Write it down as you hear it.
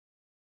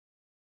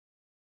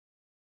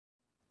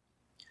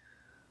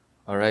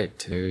Alright,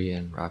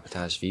 Galarian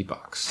Rapdidash V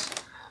Box.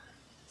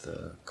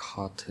 The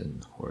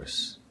cotton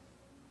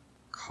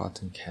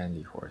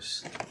candy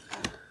horse.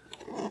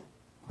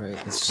 Alright,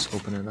 let's just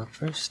open it up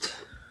first.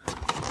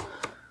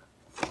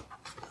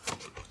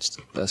 It's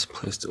the best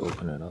place to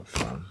open it up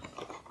from.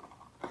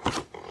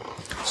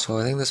 So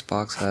I think this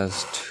box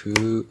has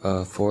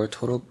 4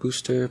 total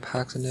booster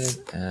packs in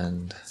it,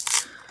 and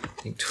I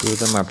think 2 of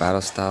them are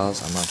battle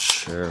styles. I'm not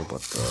sure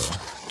what the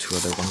 2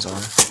 other ones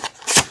are.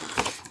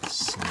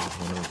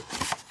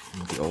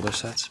 One of the older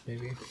sets,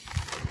 maybe.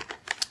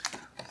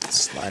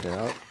 Let's slide it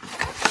out.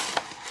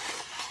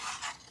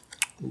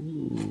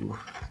 Ooh,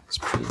 it's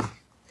pretty.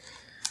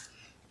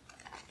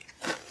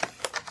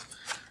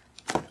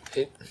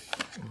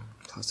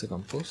 Plastic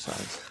on both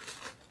sides.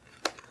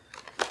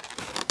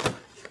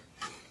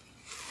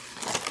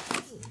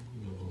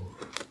 Ooh.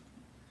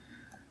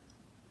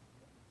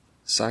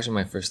 This is actually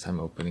my first time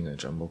opening a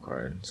jumbo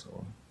card,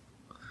 so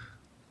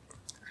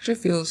actually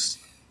feels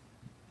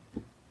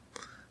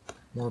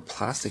more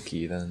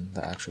plasticky than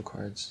the actual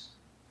cards.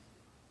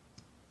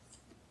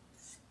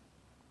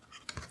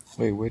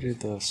 Wait, where did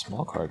the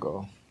small card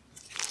go?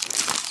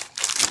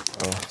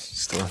 Oh,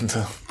 still in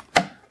the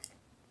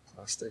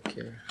plastic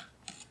here.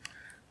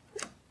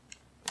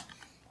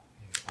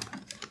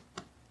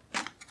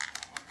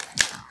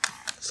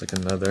 It's like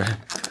another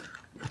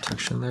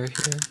protection layer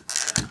here.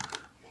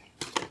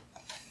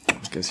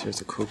 I guess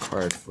here's a cool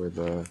card for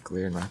the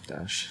Galarian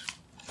Rapdidash.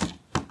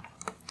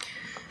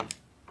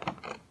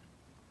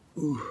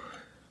 Ooh.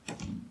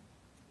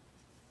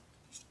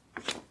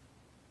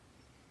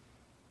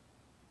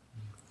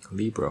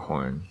 Libra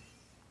horn.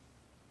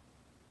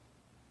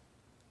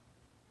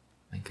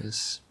 I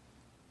guess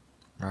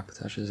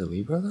Rapidash is a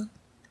Libra then?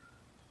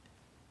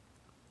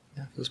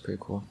 Yeah, feels pretty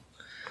cool.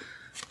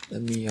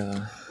 Let me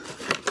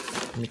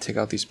take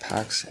out these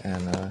packs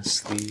and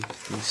sleeve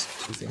these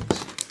 2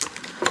 things.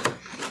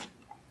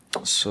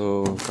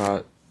 So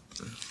got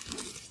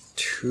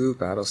 2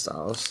 battle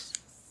styles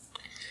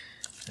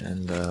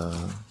and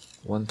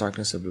 1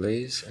 Darkness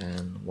Ablaze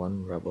and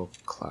 1 Rebel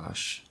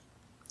Clash.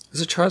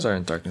 There's a Charizard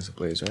in Darkness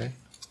Ablaze, right?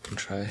 We can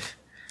try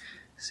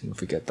seeing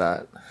if we get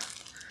that.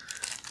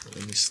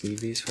 Let me sleeve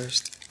these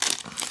first.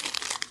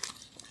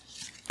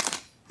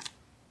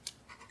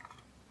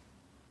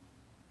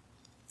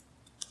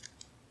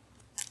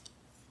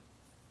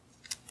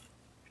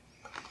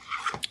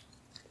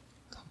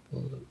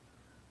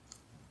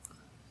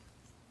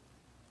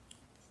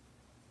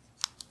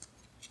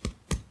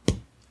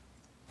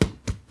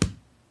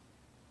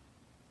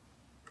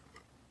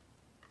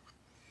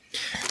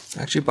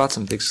 I actually bought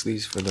some big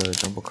sleeves for the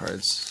jumbo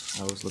cards.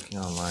 I was looking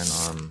online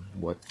on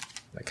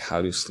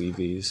how to sleeve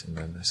these, and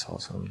then I saw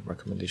some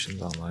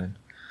recommendations online.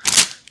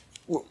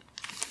 Whoa.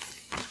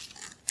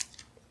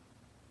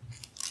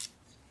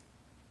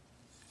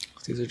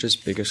 These are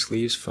just bigger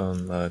sleeves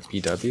from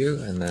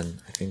BW, and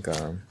then I think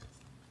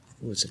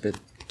it's a bit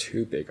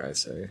too big, I'd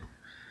say.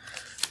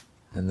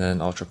 And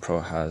then Ultra Pro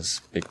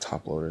has big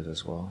top loaders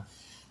as well.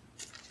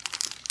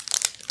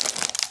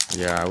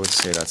 Yeah, I would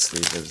say that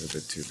sleeve is a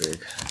bit too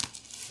big.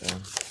 Yeah.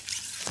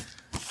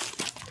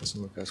 Doesn't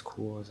look as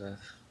cool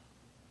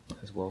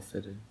as well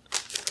fitted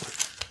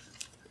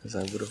as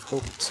I would have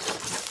hoped.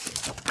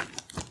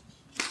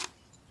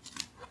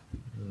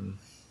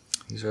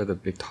 These are the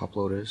big top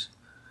loaders.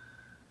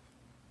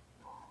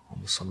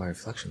 Almost saw my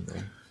reflection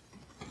there.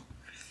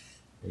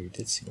 Oh, you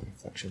did see my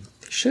reflection.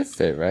 They should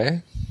fit,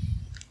 right?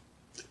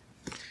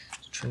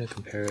 Just trying to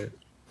compare it.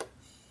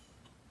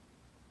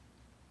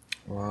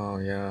 Wow,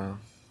 yeah.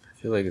 I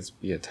feel like it's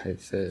be a tight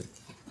fit.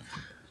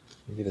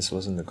 Maybe this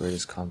wasn't the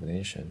greatest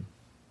combination.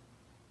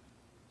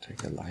 Did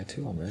I get lied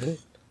to on Reddit?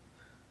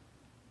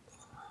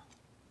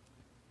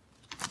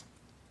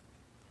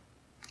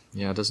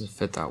 Yeah, it doesn't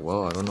fit that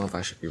well. I don't know if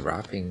I should be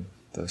wrapping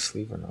the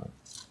sleeve or not.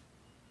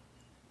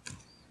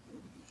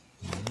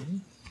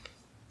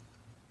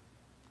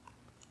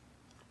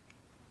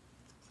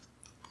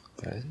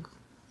 Okay.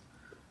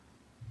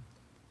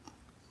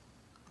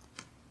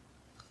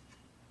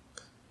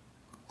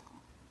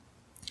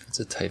 It's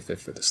a tight fit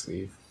for the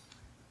sleeve.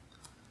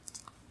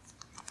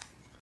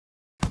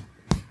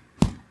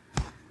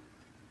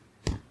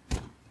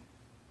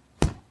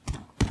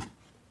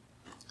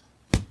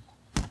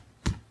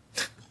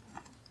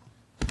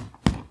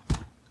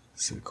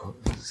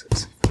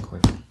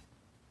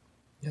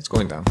 Yeah, it's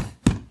going down.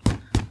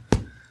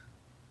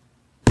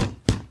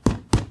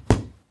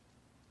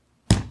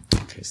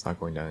 Okay, it's not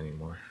going down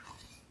anymore.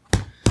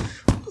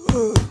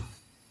 What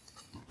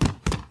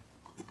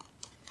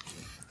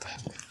the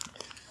heck?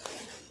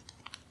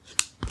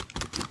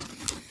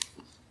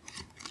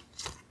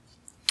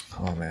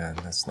 Oh man,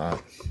 that's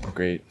not a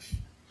great.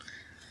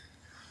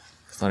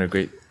 It's not a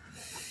great.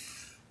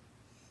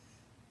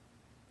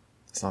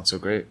 It's not so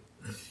great.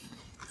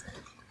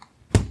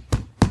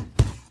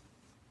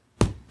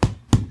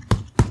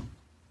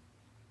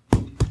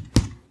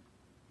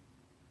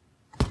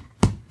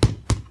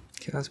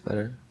 Okay, that's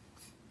better.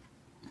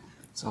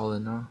 It's all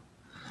in now.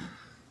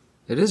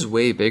 It is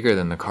way bigger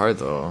than the card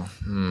though.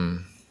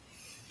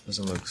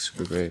 Doesn't look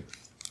super great.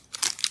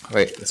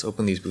 Alright, let's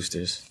open these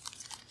boosters.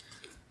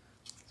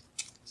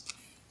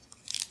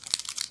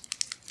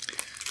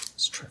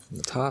 Let's try from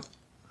the top.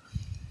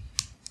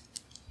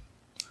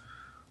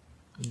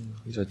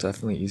 These are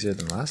definitely easier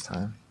than last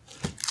time.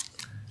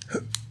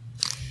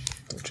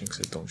 Don't jinx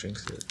it, don't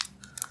jinx it.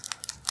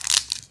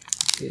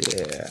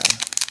 Yeah.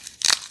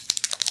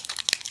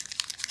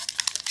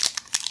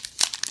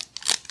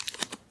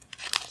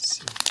 Let's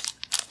see.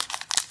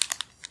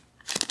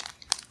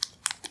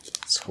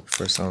 Let's hope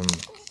for some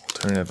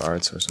alternative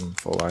arts or some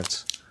full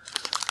arts.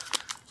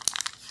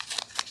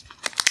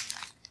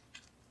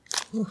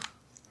 Whew.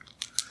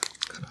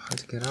 Kind of hard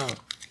to get out.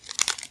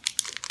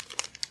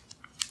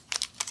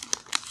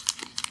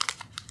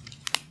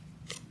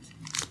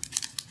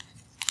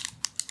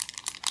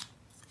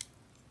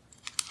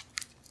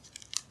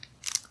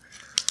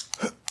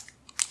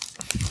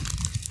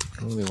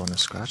 I don't really want to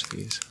scratch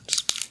these.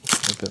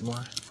 Just open a bit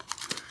more.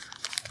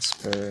 That's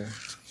better.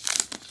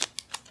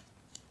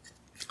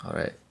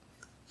 Alright.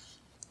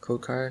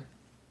 Code card.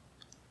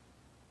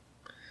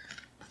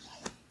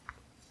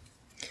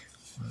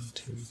 1,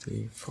 2,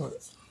 3, 4.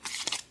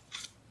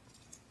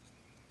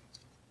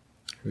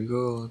 Here we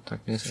go.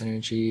 Darkness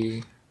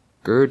energy.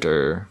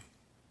 Girder.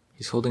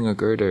 He's holding a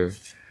girder.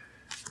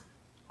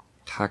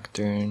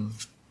 Tacturn.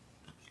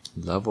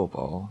 Level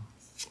ball.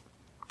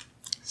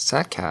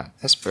 Satcat.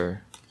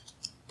 Esper.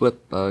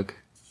 Blip bug.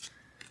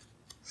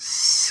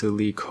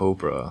 Silly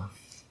cobra.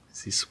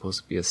 Is he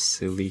supposed to be a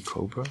silly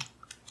cobra?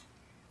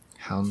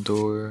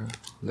 Houndour.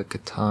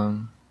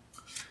 Lickitung.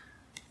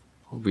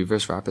 Oh,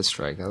 reverse rapid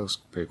strike. That looks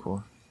pretty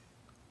cool.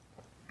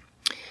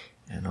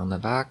 And on the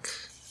back,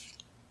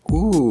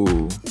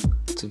 ooh,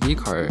 it's a V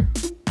card.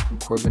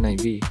 Corbinite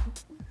V.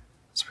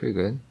 It's pretty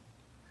good.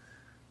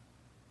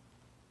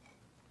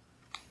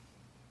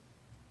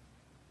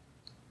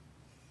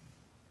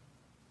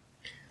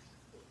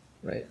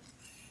 Right.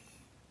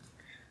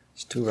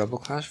 Let's do Rebel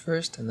Clash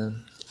first and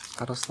then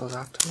Battle Styles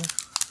after.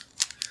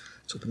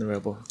 Let's open the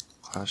Rebel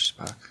Clash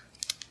pack.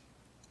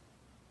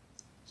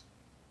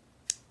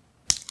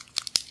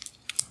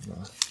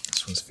 Oh,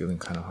 this one's feeling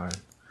kind of hard.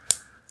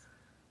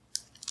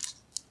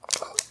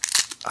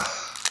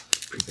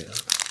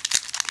 Prevailed.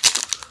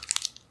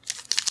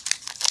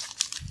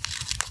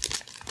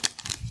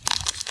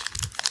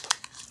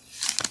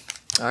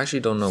 I actually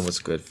don't know what's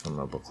good from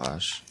Rebel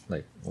Clash.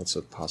 Like, what's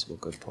a possible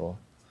good pull?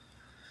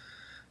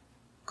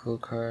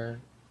 Code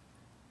card.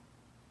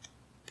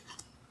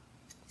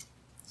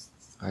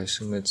 I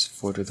assume it's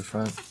 4 to the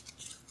front.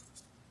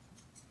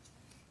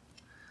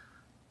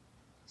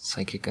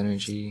 Psychic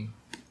Energy.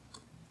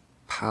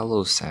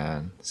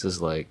 Palosan. This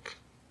is like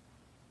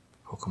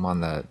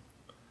Pokemon that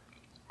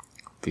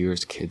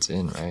lures kids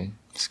in, right?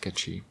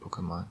 Sketchy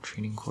Pokemon.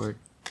 Training Court.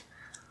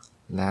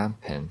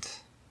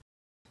 Lampent.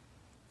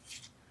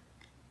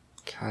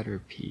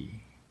 Caterpie.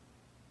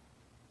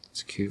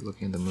 It's cute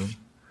looking at the moon.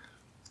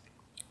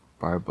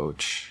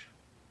 Barboach.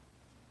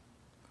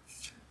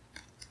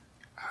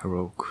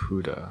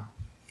 Arokuda.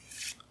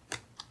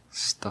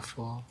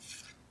 Stuffle.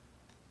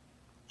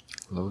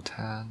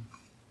 Lotad.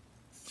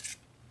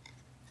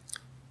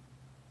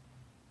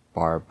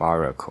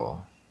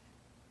 Barbaracle.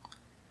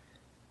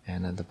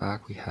 And at the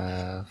back we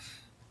have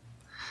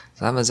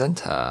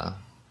Zamazenta,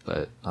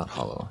 but not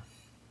hollow.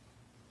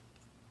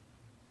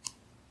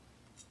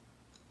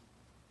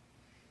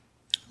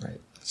 Right,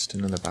 let's do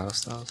another Battle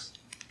Styles.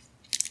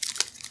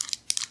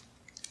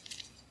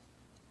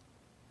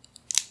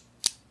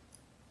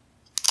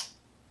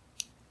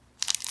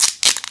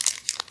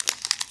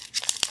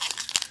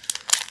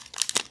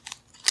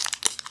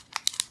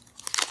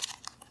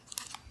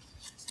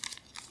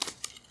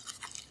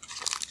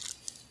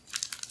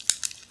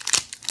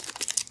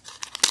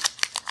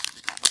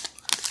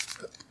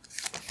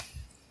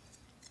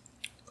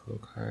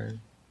 Card.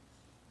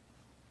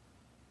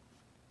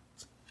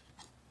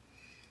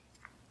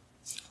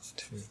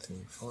 2, 3,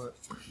 4.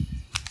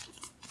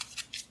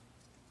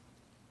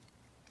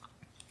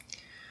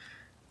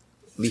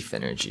 Leaf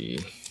Energy.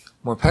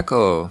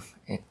 Morpeko.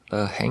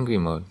 Hangry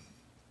mode.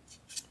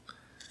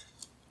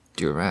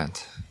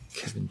 Durant.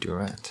 Kevin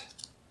Durant.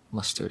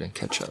 Mustard and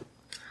ketchup.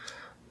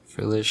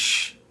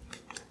 Frillish.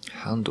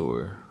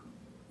 Houndour.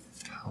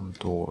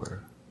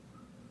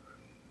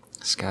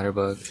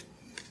 Scatterbug.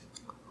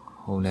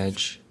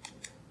 Honedge,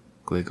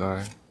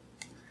 Gligar,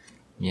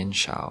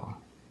 Mienshao.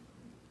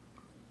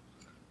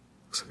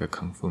 Looks like a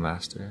Kung Fu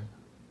master.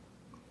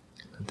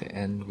 At the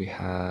end we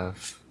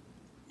have,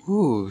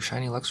 ooh,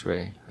 shiny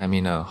Luxray. I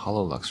mean a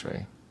hollow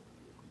Luxray.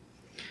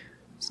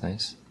 It's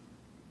nice.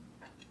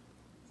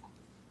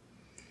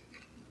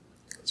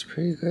 It's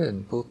pretty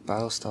good. Both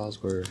Battle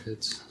Styles were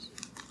hits,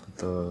 but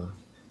the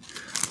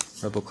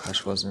Rebel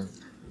Clash wasn't.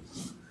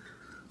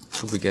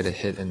 Hope we get a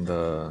hit in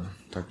the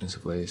Darkness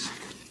Ablaze.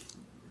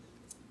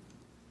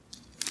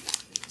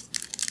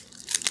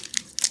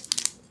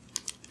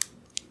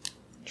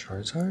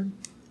 Charizard?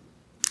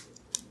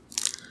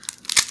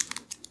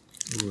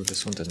 Ooh,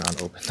 this one did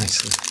not open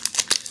nicely.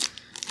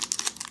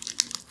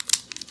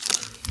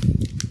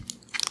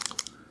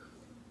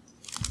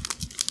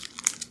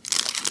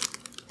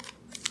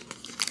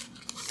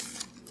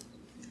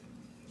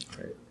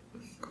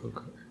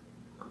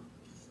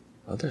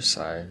 other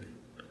side.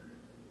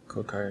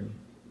 Code card.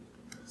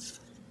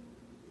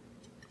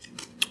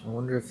 I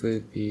wonder if it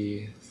would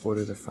be 4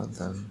 to the front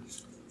then.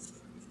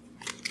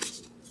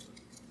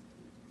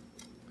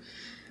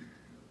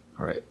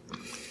 Alright.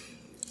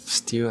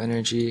 Steel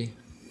Energy,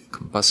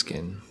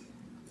 Combuskin,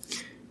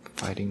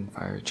 Fighting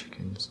Fire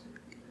Chickens,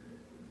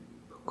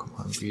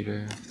 Pokemon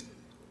Breeder,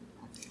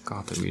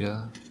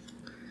 Gotharita,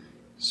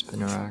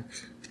 Spinarak,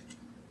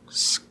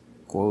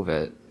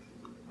 Squovet,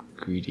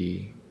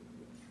 Greedy,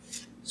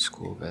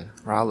 Squovet,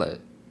 Rowlet,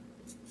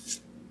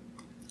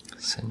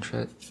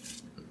 Sentret,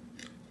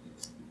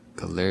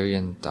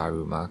 Galarian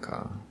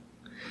Darumaka.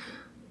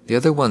 The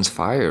other one's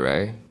fire,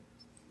 right?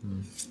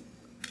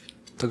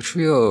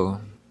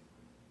 Trio.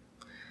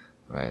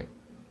 Right.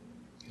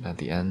 And at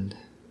the end.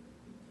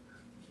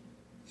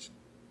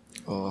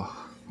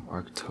 Oh,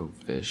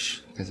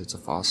 Arctofish. I guess it's a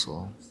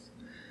fossil.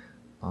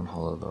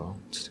 Non-hollow though.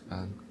 It's too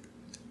bad.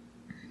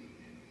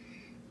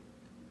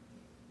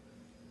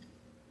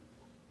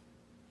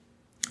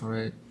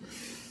 Alright.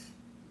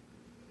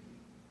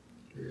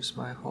 Here's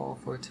my haul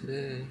for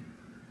today.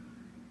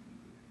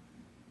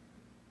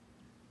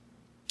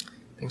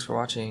 Thanks for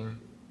watching.